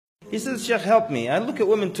He says, Sheikh, help me. I look at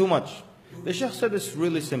women too much. The Sheikh said, it's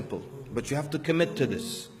really simple, but you have to commit to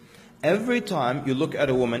this. Every time you look at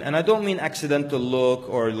a woman, and I don't mean accidental look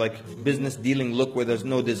or like business dealing look where there's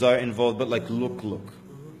no desire involved, but like look.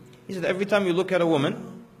 He said, every time you look at a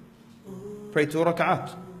woman, pray 2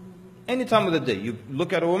 rak'at. Any time of the day, you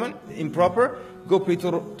look at a woman improper, go pray 2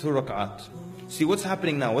 rak'at. See what's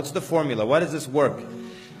happening now. What's the formula? Why does this work?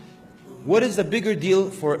 What is the bigger deal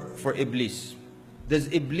for Iblis? Does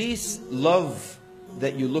Iblis love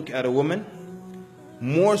that you look at a woman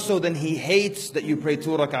more so than he hates that you pray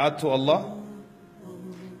 2 rak'at to Allah?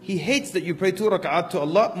 He hates that you pray 2 rak'at to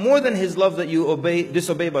Allah more than his love that you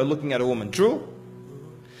disobey by looking at a woman. True?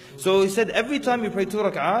 So he said, every time you pray 2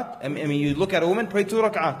 rak'at, I mean you look at a woman, pray 2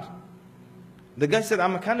 rak'at. The guy said,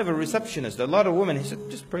 I'm a kind of a receptionist. A lot of women. He said,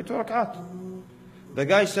 just pray 2 rak'at. The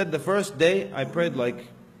guy said, the first day I prayed like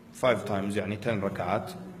 5 times, yani 10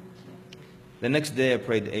 rak'at. The next day I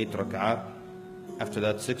prayed 8 rak'at. After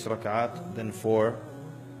that 6 rak'at, then 4,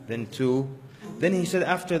 then 2. Then he said,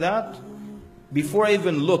 after that, before I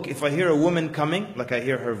even look, if I hear a woman coming, like I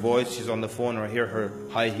hear her voice, she's on the phone, or I hear her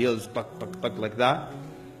high heels, tuck, like that,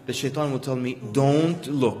 the shaitan will tell me, don't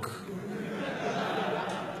look.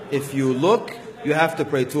 If you look, you have to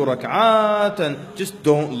pray 2 rak'at, and just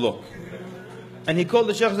don't look. And he called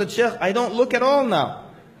the Shaykh and said, Shaykh, I don't look at all now.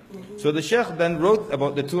 So the Shaykh then wrote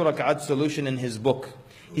about the 2 rak'at solution in his book.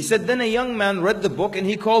 He said, then a young man read the book and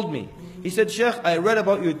he called me. He said, Shaykh, I read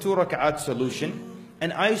about your 2 rak'at solution,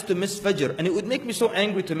 and I used to miss Fajr, and it would make me so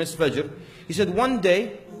angry to miss Fajr. He said, one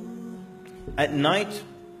day, at night,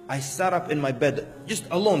 I sat up in my bed, just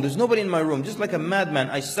alone, there's nobody in my room, just like a madman.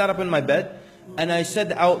 I sat up in my bed, and I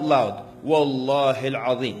said out loud, Wallahi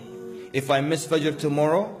al-Azim, if I miss Fajr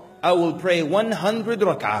tomorrow, I will pray 100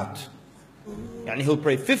 rak'at. Yani he'll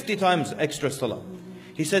pray 50 times extra salah.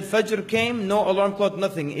 He said, Fajr came, no alarm clock,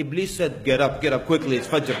 nothing. Iblis said, get up quickly, it's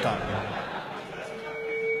Fajr time.